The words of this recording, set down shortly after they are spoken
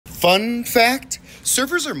Fun fact: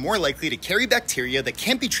 surfers are more likely to carry bacteria that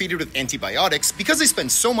can't be treated with antibiotics because they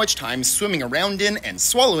spend so much time swimming around in and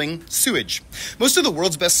swallowing sewage. Most of the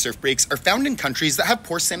world's best surf breaks are found in countries that have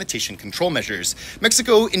poor sanitation control measures.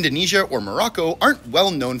 Mexico, Indonesia, or Morocco aren't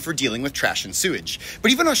well known for dealing with trash and sewage,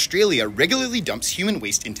 but even Australia regularly dumps human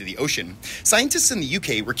waste into the ocean. Scientists in the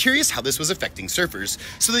UK were curious how this was affecting surfers,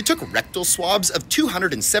 so they took rectal swabs of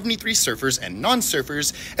 273 surfers and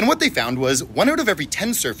non-surfers, and what they found was 1 out of every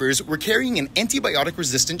 10 surfers were carrying an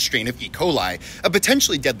antibiotic-resistant strain of E. coli, a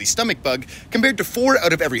potentially deadly stomach bug, compared to 4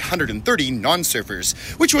 out of every 130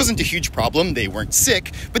 non-surfers, which wasn't a huge problem, they weren't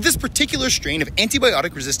sick, but this particular strain of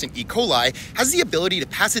antibiotic-resistant E. coli has the ability to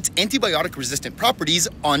pass its antibiotic-resistant properties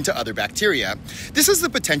onto other bacteria. This has the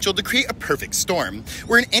potential to create a perfect storm,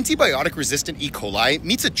 where an antibiotic-resistant E. coli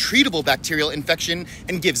meets a treatable bacterial infection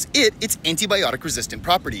and gives it its antibiotic-resistant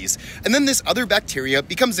properties, and then this other bacteria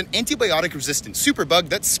becomes an antibiotic-resistant superbug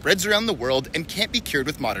that spreads around the world and can't be cured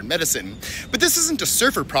with modern medicine. But this isn't a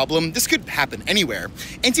surfer problem, this could happen anywhere.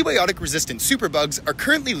 Antibiotic-resistant superbugs are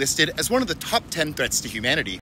currently listed as one of the top 10 threats to humanity.